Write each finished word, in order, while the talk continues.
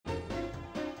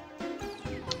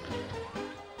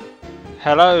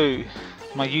Hello,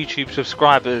 my YouTube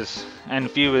subscribers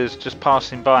and viewers just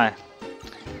passing by.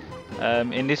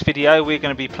 In this video we're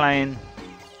going to be playing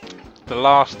the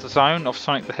last zone of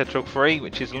Sonic the Hedgehog 3,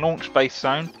 which is launch base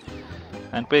zone,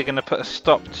 and we're going to put a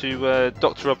stop to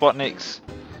Dr. Robotnik's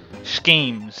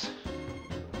schemes.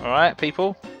 Alright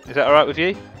people, is that alright with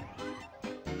you?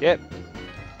 Yep.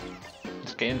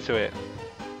 Let's get into it.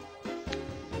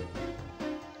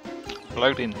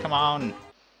 Loading, come on!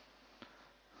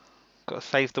 Got to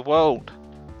save the world.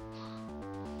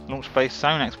 Launch base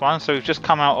zone X1. So we've just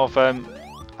come out of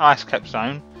ice cap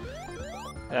zone,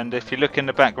 and if you look in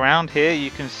the background here,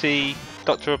 you can see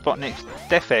Dr. Robotnik's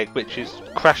death egg, which is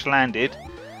crash landed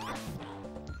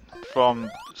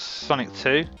from Sonic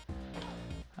 2.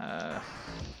 I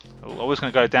was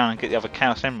going to go down and get the other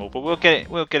Chaos Emerald, but we'll get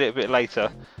it a bit later.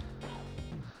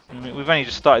 I mean, we've only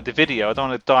just started the video. I don't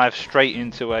want to dive straight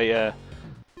into a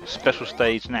special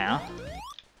stage now.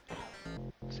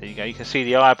 So there you go. You can see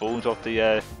the eyeballs of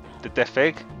the death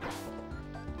egg.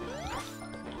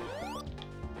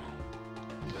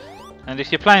 And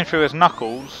if you're playing through as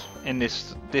Knuckles in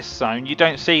this zone, you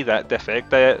don't see that death egg.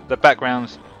 The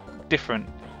background's different,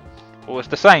 or it's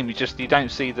the same. You don't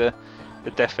see the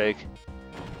death egg.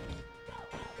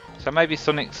 So maybe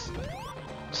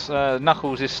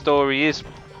Knuckles' story is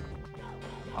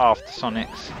after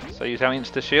Sonic's. So use our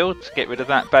Insta Shield to get rid of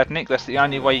that badnik. That's the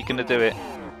only way you're going to do it.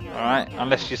 Alright,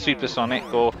 unless you're Super Sonic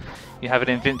or you have an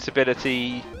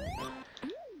invincibility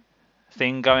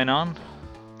thing going on.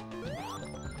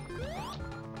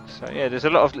 So yeah, there's a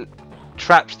lot of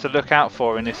traps to look out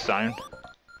for in this zone.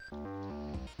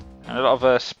 And a lot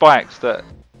of spikes that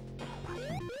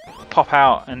pop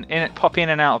out and pop in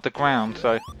and out of the ground.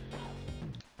 So I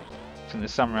think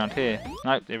there's some around here.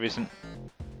 Nope, there isn't.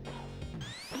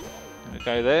 We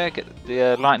go there, get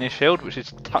the lightning shield, which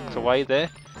is tucked away there.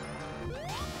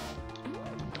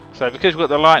 So because we've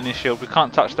got the lightning shield, we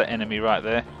can't touch that enemy right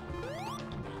there.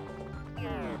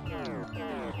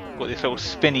 Got this little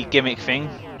spinny gimmick thing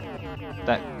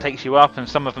that takes you up, and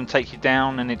some of them take you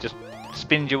down, and it just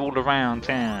spins you all around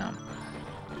town.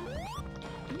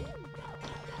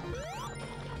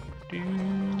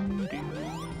 And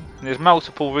there's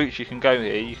multiple routes you can go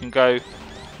here. You can go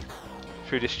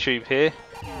through this tube here,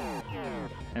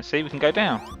 and see, we can go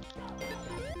down.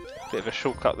 Bit of a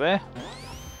shortcut there.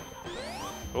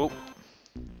 Oh.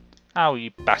 Oh,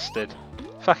 you bastard.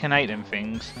 Fucking hate them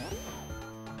things.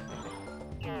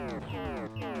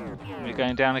 We're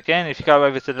going down again. If you go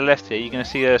over to the left here, you're going to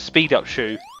see a speed up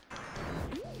shoe.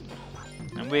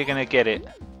 And we're going to get it.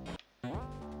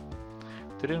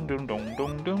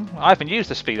 I haven't used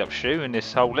the speed up shoe in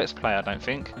this whole Let's Play, I don't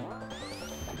think.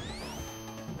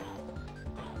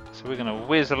 So we're going to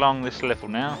whiz along this level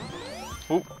now.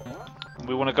 Ooh.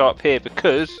 We want to go up here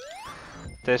because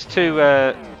there's two...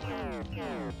 nope,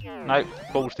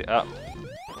 ballsed it up.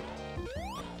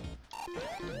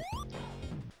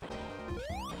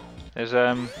 There's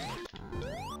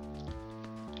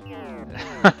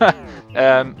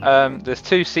there's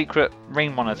two secret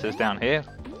ring monitors down here.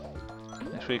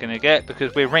 Which we're going to get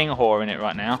because we're ring whoring it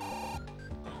right now.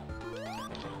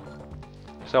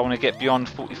 So I want to get beyond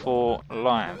 44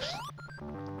 lives.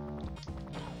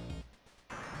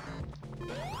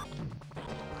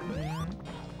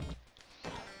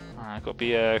 I've got to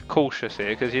be cautious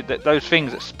here because those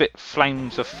things that spit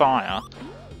flames of fire,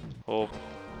 or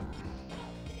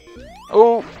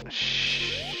oh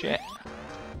shit!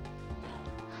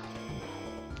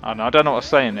 Oh no, I don't know what I was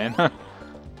saying then.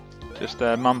 Just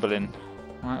mumbling.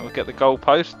 Right, we'll get the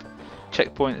goalpost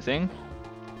checkpoint thing.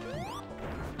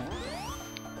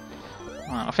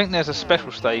 Right, I think there's a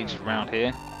special stage around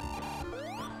here.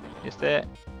 Is there?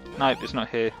 Nope, it's not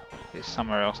here. It's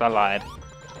somewhere else. I lied.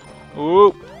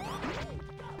 Ooh.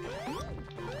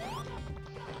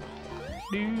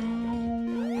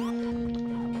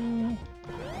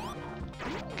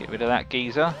 Get rid of that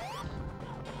geezer.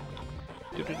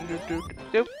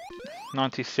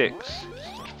 96.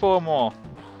 4 more.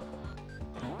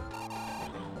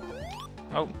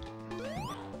 Oh.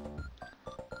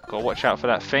 Gotta watch out for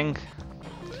that thing.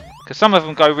 Because some of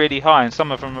them go really high and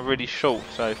some of them are really short,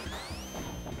 so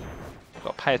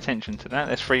got to pay attention to that.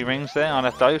 There's 3 rings there. I'll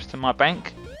have those to my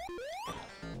bank.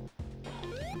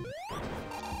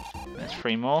 There's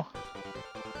 3 more.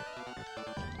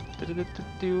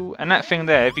 And that thing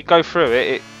there, if you go through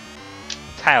it, it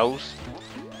tails.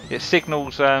 It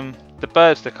signals the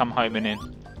birds to come homing in.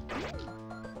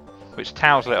 Which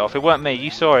Tails let off. It weren't me. You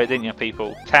saw it, didn't you,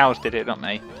 people? Tails did it, not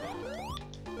me.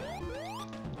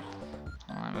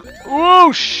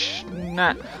 Oh,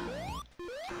 snap.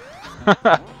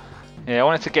 Yeah, I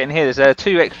wanted to get in here.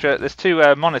 There's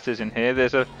two monitors in here.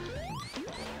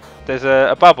 There's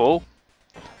a bubble,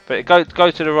 but go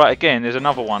to the right again. There's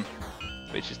another one,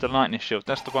 which is the lightning shield.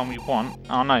 That's the one we want.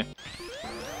 Oh no.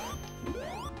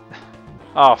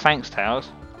 Oh, thanks, Tails.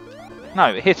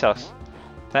 No, it hit us.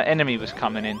 That enemy was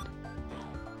coming in.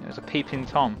 It was a peeping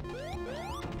Tom.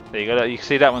 There you go. You can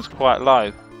see that one's quite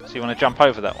low, so you want to jump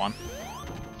over that one.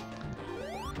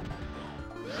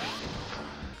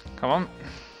 Come on.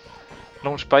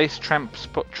 Launch base,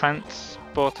 transportation.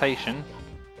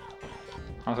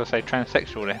 I was going to say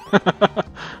transsexual then.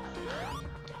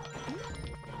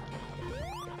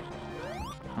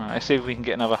 Alright, let's see if we can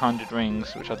get another 100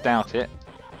 rings, which I doubt it.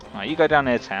 Alright, you go down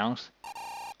there, Tails.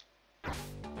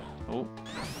 Oh.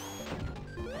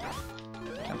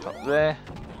 Jump up there.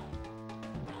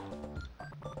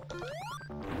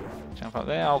 Jump up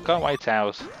there. Oh, go away,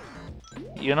 Tails.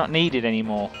 You're not needed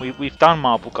anymore. We've done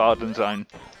Marble Garden Zone.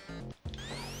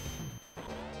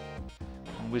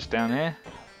 And whiz down here.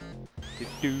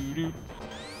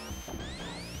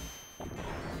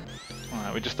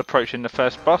 Alright, we're just approaching the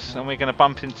first boss, and we're going to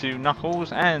bump into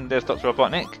Knuckles, and there's Dr.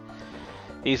 Robotnik.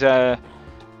 He's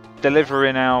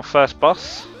delivering our first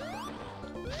boss.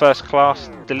 First class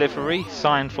delivery,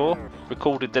 signed for,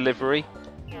 recorded delivery.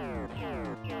 And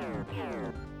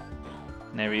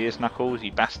there he is, Knuckles,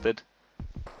 you bastard.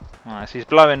 Alright, so he's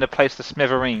blowing the place to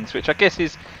smithereens, which I guess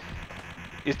this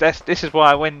is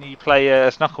why when you play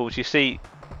as Knuckles, you see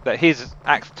that his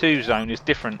Act 2 zone is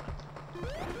different,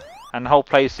 and the whole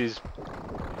place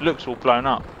looks all blown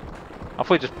up. I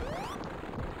thought just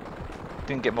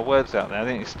didn't get my words out there. I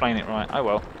didn't explain it right. Oh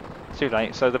well, too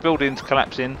late. So the building's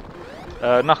collapsing.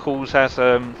 Knuckles has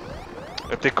a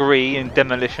degree in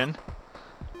demolition.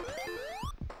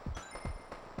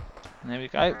 And there we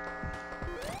go.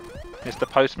 There's the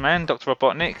postman, Dr.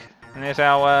 Robotnik, and there's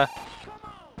our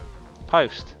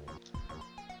post.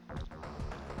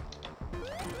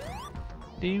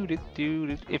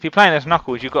 If you're playing as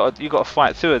Knuckles, you've got to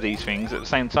fight two of these things at the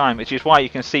same time, which is why you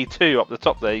can see two up the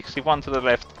top there. You can see one to the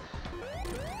left.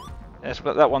 There's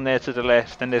that one there to the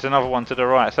left, and there's another one to the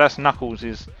right. So that's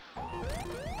Knuckles'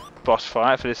 boss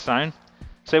fight for this zone.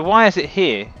 So why is it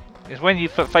here? Is when you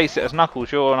face it as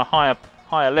Knuckles, you're on a higher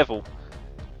level.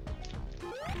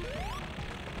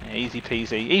 Yeah, easy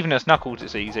peasy. Even as Knuckles,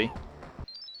 it's easy.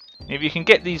 If you can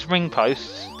get these ring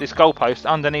posts, this goal post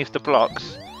underneath the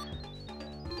blocks.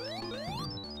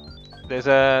 There's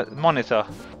a monitor.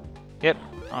 Yep,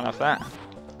 I'll have that.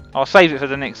 I'll save it for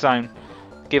the next zone.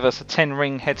 Give us a 10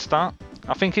 ring head start.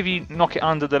 I think if you knock it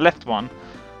under the left one,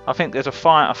 I think there's a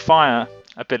fire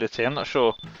ability. I'm not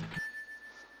sure.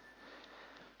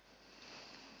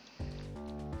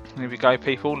 Here we go,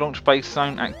 people. Launch base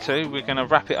zone Act 2. We're going to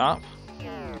wrap it up.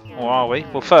 Or are we?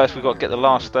 Well, first we've got to get the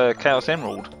last Chaos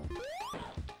Emerald.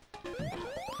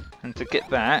 And to get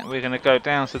that, we're going to go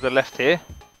down to the left here.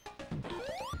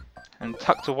 And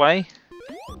tucked away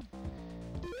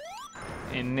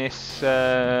in this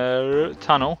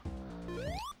tunnel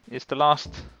is the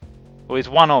last, or is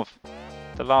one of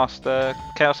the last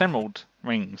Chaos Emerald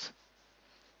rings.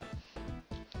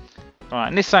 Right,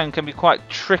 and this zone can be quite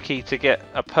tricky to get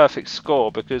a perfect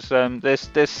score because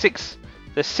there's six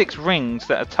rings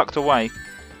that are tucked away,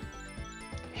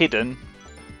 hidden,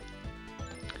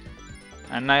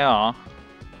 and they are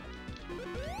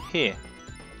here.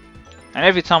 And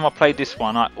every time I play this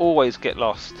one, I always get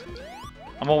lost.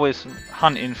 I'm always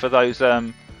hunting for those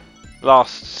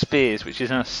last spears, which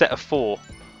is in a set of 4.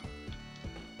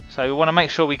 So we want to make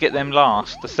sure we get them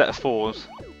last, the set of 4s.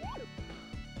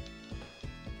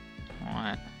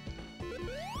 Alright.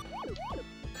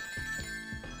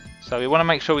 So we want to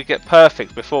make sure we get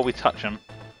perfect before we touch them.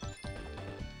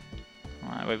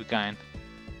 Alright, where are we going?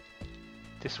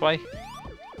 This way?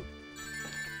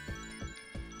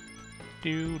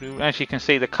 As you can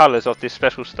see, the colours of this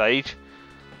special stage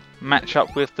match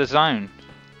up with the zone.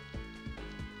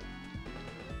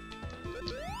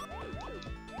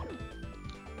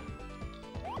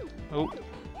 Oh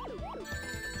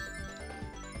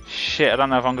shit, I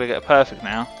don't know if I'm going to get it perfect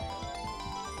now.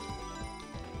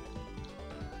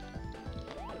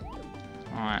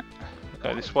 Alright,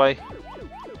 go this way.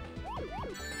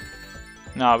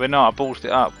 No, we're not, I ballsed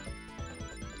it up.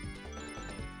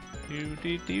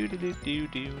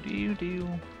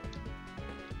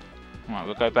 Right,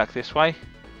 we'll go back this way.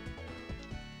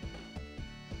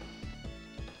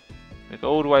 We'll go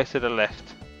all the way to the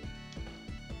left.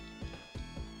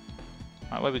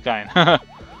 Right, where are we going?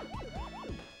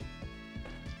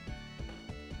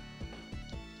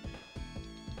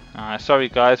 Alright, sorry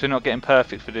guys, we're not getting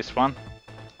perfect for this one.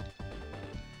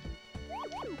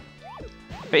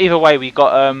 But either way, we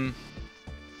got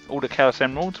all the Chaos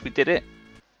Emeralds. We did it.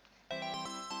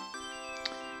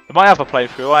 In my other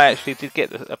playthrough, I actually did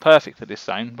get a perfect for this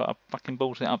zone, but I fucking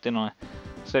ballsed it up, didn't I?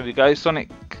 So there we go. Sonic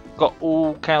got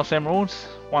all Chaos Emeralds.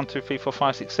 1, 2, 3, 4,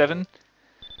 5, 6, 7.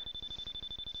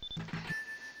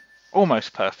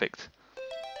 Almost perfect.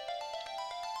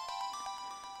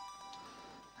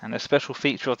 And a special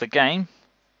feature of the game,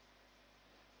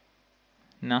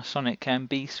 now Sonic can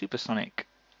be supersonic.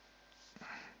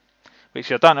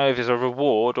 Which I don't know if is a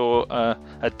reward or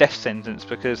a death sentence,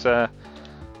 because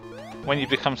when you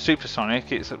become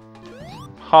supersonic, it's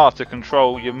hard to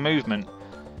control your movement.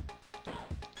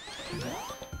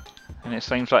 And it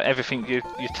seems like everything you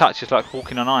touch is like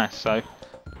walking on ice, so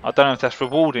I don't know if that's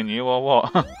rewarding you or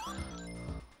what.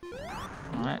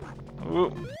 Alright.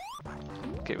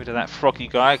 Get rid of that froggy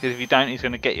guy, because if you don't, he's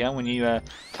going to get you when you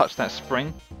touch that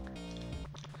spring.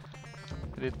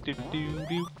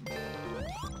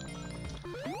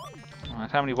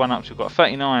 Alright, how many 1-ups we've got?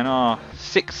 39. Oh,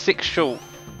 6 short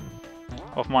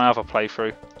of my other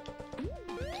playthrough.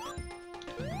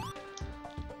 There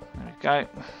we go.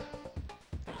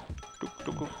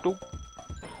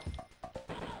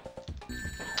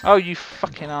 Oh, you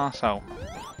fucking arsehole.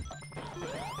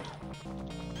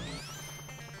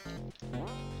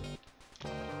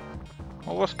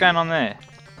 Well, what's going on there?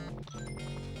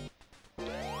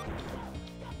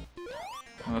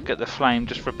 I'll get the flame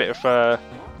just for a bit of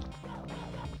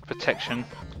protection.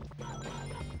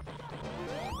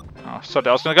 Oh, sorry,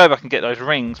 I was going to go back and get those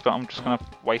rings, but I'm just going to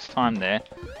waste time there.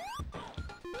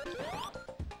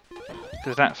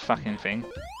 Because that fucking thing.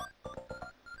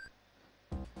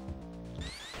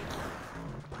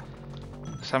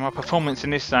 So my performance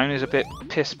in this zone is a bit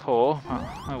piss poor.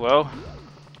 Oh well.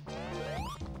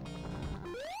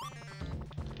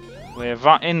 We're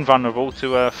invulnerable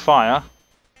to fire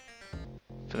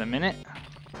for the minute.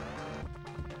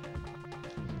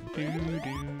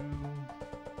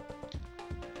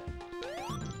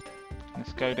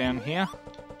 Let's go down here.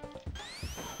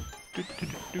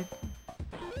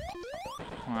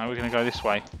 Alright, we're going to go this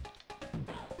way.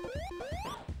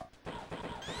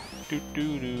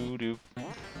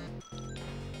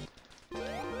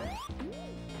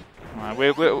 Alright,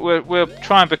 we'll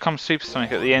try and become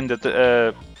supersonic at the end of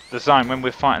the zone when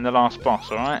we're fighting the last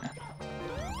boss, alright?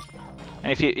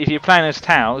 And if you're playing as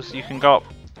Tails, you can go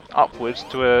upwards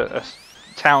to a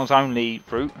Tails only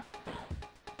route.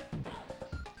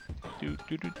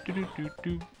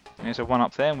 There's a 1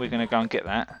 up there, and we're going to go and get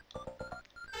that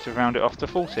to round it off to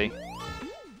 40.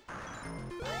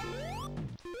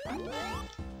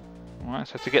 Alright,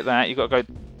 so to get that, you've got to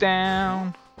go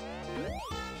down.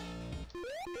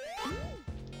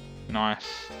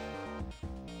 Nice.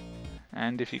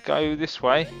 And if you go this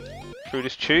way, through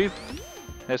this tube,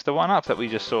 there's the 1 up that we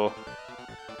just saw.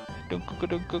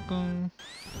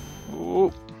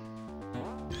 Ooh.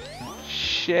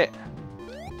 Shit.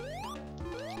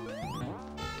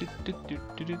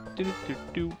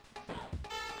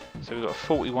 So we've got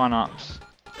 41 ups.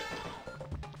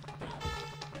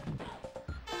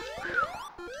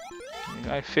 There we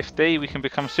go, 50. We can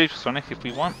become supersonic if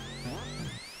we want.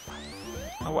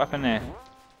 Oh, what happened there?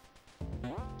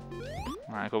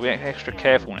 Right, got to be extra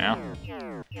careful now.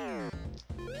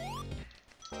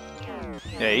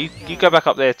 Yeah, you go back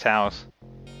up there, Towers.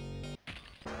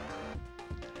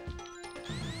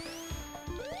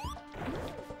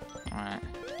 Alright.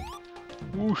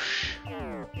 Whoosh.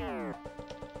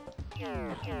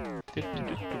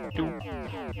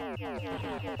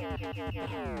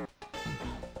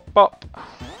 Bop.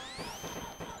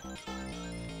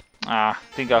 Ah,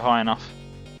 didn't go high enough.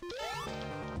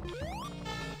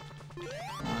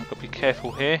 I've got to be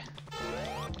careful here.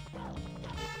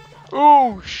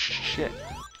 Oh shit!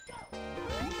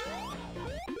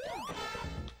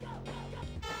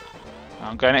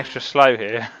 I'm going extra slow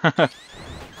here.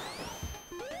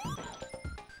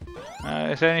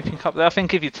 Is there anything up there? I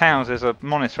think if you're Towns, there's a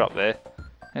monitor up there.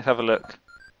 Let's have a look.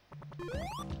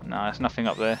 No, there's nothing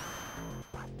up there.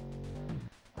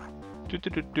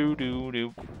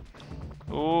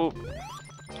 Oh!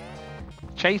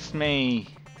 Chase me!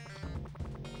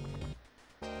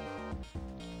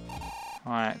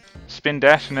 Alright, spin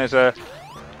dash, and there's a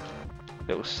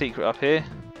little secret up here.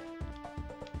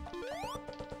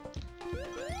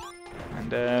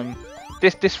 And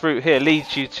this route here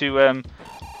leads you to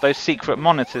those secret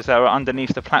monitors that are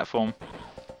underneath the platform,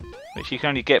 which you can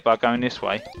only get by going this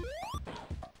way.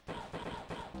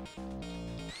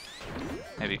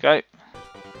 There we go.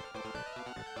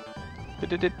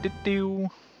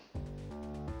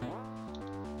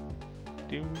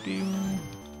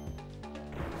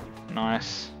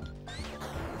 Nice.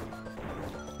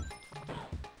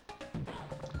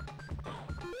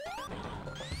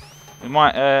 We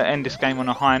might end this game on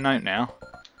a high note now.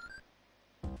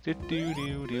 Do do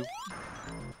do do.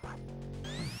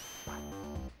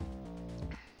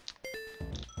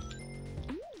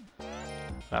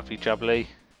 Lovely jubbly.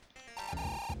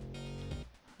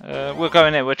 We'll go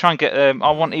in there. We'll try and get.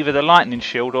 I want either the lightning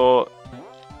shield or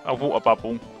a water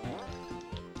bubble.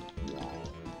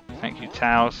 Thank you,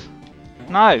 Towels.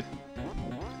 No.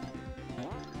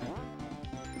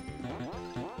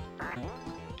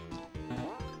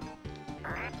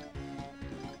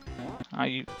 Oh,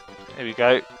 you. There we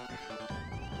go.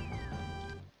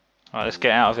 Right, let's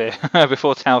get out of here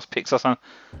before Towels picks us on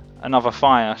another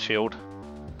fire shield.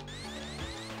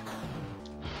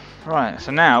 Right,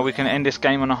 so now we can end this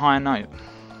game on a higher note.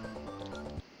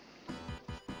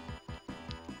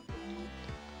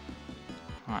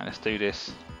 Right, let's do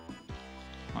this.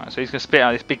 Right, so he's going to spit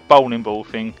out this big bowling ball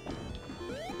thing.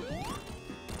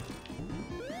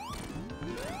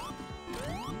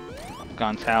 Go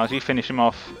on, Towers, you finish him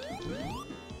off.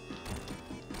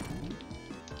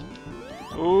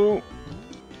 Ooh.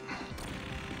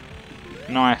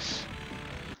 Nice.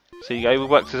 So you go, we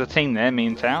worked as a team there, me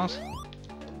and Towers.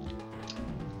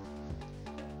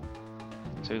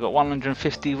 So we've got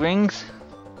 150 rings.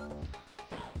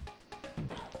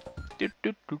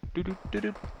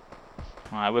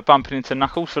 Alright, we're bumping into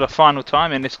Knuckles for the final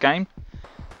time in this game.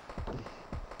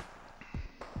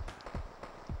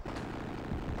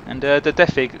 And the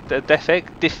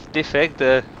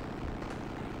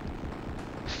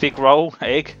fig roll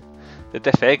egg, the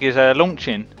death egg is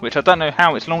launching, which I don't know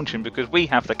how it's launching because we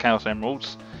have the Chaos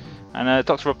Emeralds and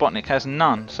Dr. Robotnik has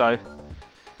none, so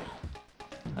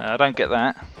I don't get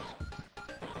that.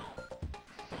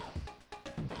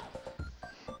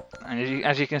 And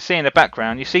as you can see in the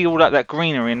background, you see all that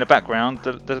greenery in the background,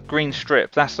 the green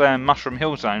strip, that's Mushroom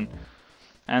Hill Zone.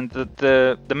 And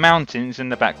the mountains in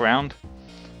the background,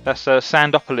 that's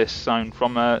Sandopolis Zone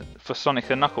from for Sonic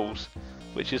and Knuckles,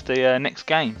 which is the next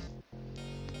game.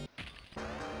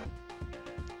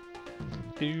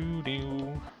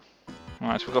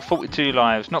 Right, so we've got 42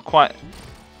 lives, not quite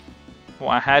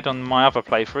what I had on my other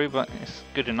playthrough, but it's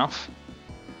good enough.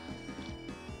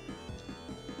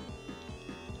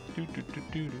 There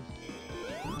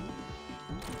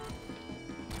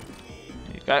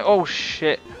you go. Oh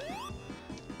shit!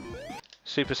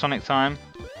 Supersonic time.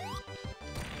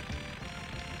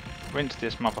 Rinse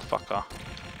this motherfucker.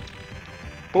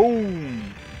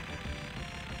 Boom!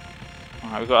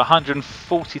 Alright, we've got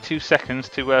 142 seconds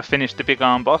to finish the big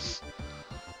arm boss.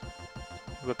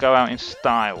 We'll go out in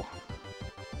style.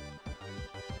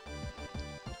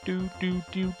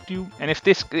 And if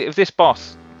this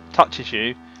boss touches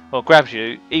you or grabs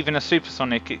you, even a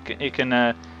supersonic, it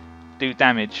can do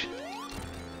damage.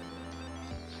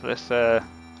 So let's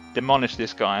demolish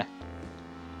this guy.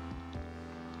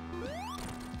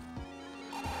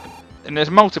 And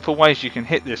there's multiple ways you can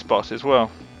hit this boss as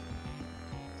well.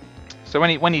 So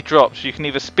when he drops, you can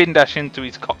either spin dash into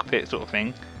his cockpit sort of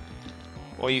thing,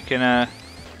 or you can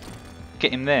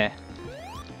get him there.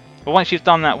 But once you've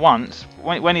done that once,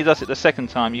 when he does it the second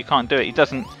time, you can't do it. He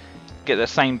doesn't get the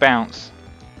same bounce.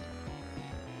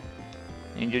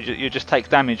 And you just take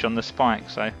damage on the spike,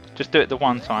 so just do it the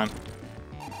one time.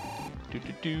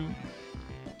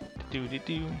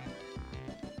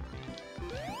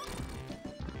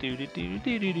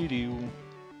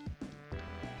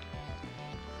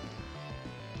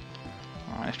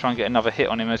 Alright, let's try and get another hit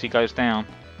on him as he goes down.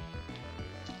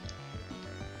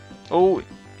 Oh,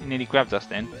 he nearly grabbed us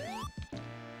then.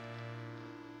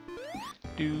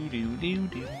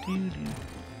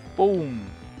 Boom!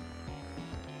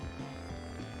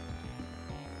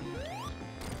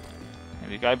 There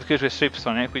we go. Because we're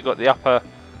supersonic, we got the upper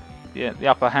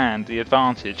hand, the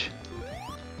advantage.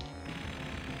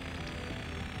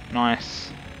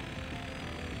 Nice.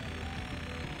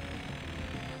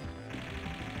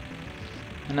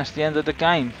 And that's the end of the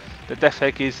game. The Death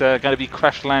Egg is going to be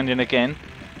crash landing again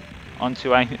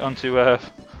onto a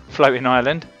floating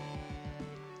island.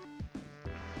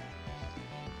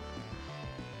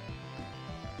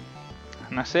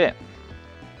 And that's it.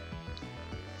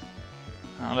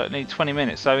 Oh, look, need 20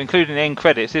 minutes. So including the end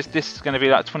credits, this is going to be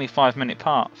like a 25-minute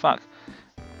part. Fuck.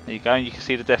 There you go. You can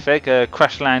see the Death Egg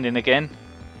crash landing again.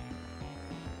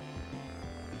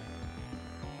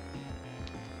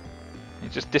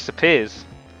 It just disappears.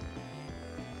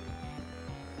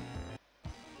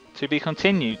 To be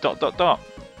continued. ... There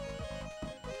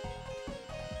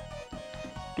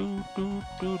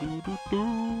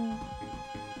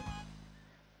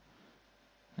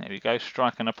we go.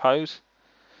 Strike and oppose.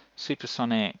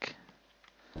 Supersonic.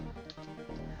 And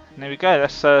there we go.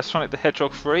 That's Sonic the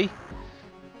Hedgehog 3.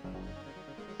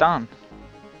 done.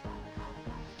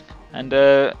 And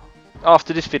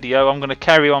after this video I'm going to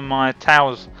carry on my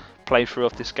Towers playthrough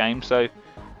of this game, so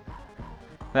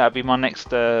that'll be my next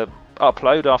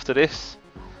upload after this,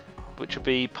 which will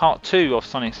be part 2 of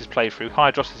Sonic's playthrough,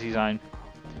 Hydrocity Zone.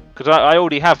 Because I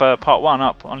already have part 1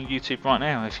 up on YouTube right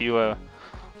now if you want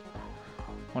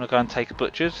to go and take a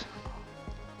butcher's.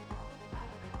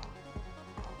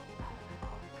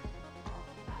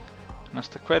 And that's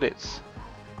the credits.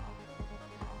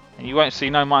 And you won't see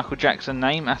no Michael Jackson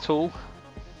name at all.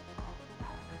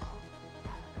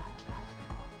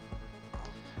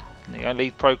 There you go,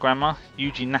 lead programmer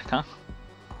Yuji Naka.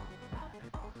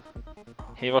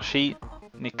 Hiroshi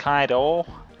Nikaido,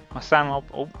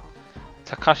 Masano,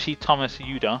 Takashi Thomas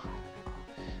Yuda,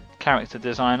 character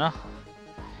designer,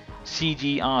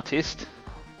 CG artist,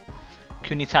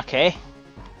 Kunitake,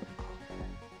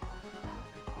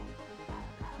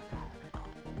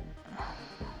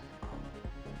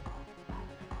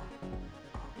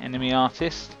 enemy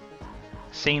artist,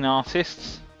 scene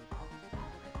artists,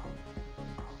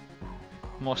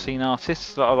 more scene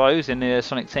artists, a lot of those in the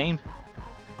Sonic team.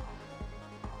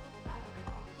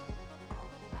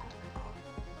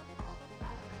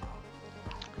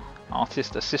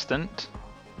 Artist assistant,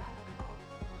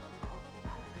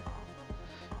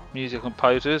 music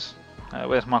composers.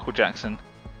 Where's Michael Jackson?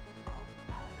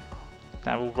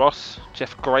 Darryl Ross,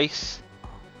 Jeff Grace,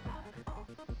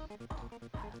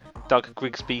 Doug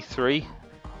Grigsby 3,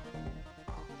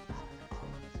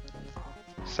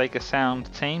 Sega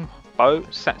Sound Team, Bo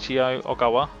Sachio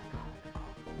Ogawa,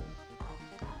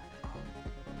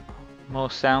 more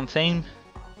sound team,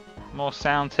 more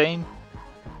sound team.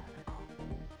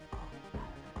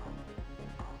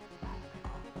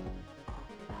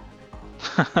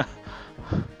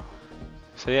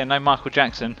 So yeah, no Michael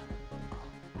Jackson.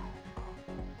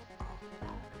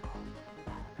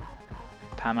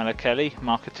 Pamela Kelly,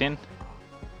 marketing,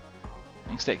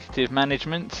 executive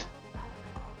management,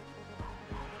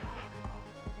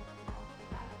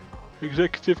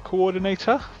 executive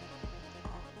coordinator,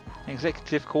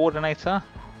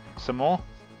 some more.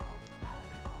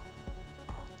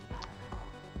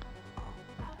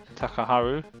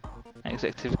 Takaharu,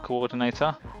 executive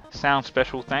coordinator, sound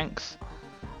special thanks.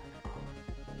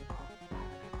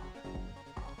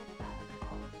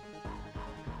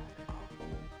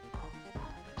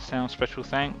 Sound special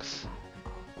thanks.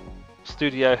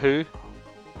 Studio Who.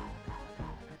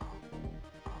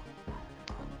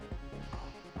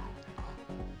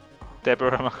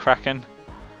 Deborah McCracken.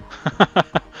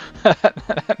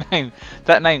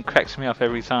 that name cracks me up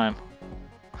every time.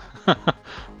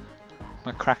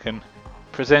 McCracken.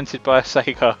 Presented by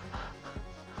Sega.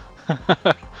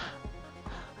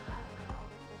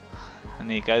 And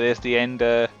there you go, there's the end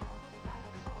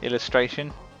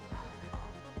illustration.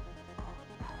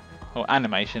 Or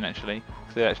animation actually,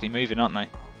 because they're actually moving, aren't they?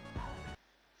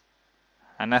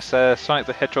 And that's Sonic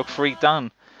the Hedgehog 3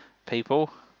 done, people.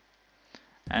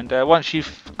 And once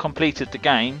you've completed the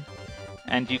game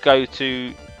and you go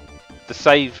to the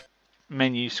save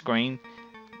menu screen,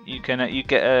 you can you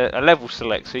get a level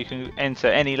select, so you can enter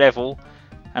any level.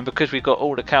 And because we've got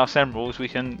all the Chaos Emeralds, we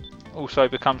can also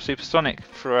become Supersonic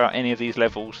throughout any of these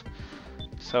levels.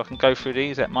 So I can go through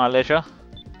these at my leisure.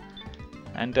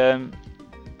 And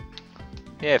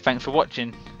yeah, thanks for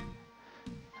watching,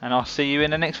 and I'll see you in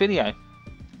the next video.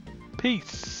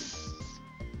 Peace.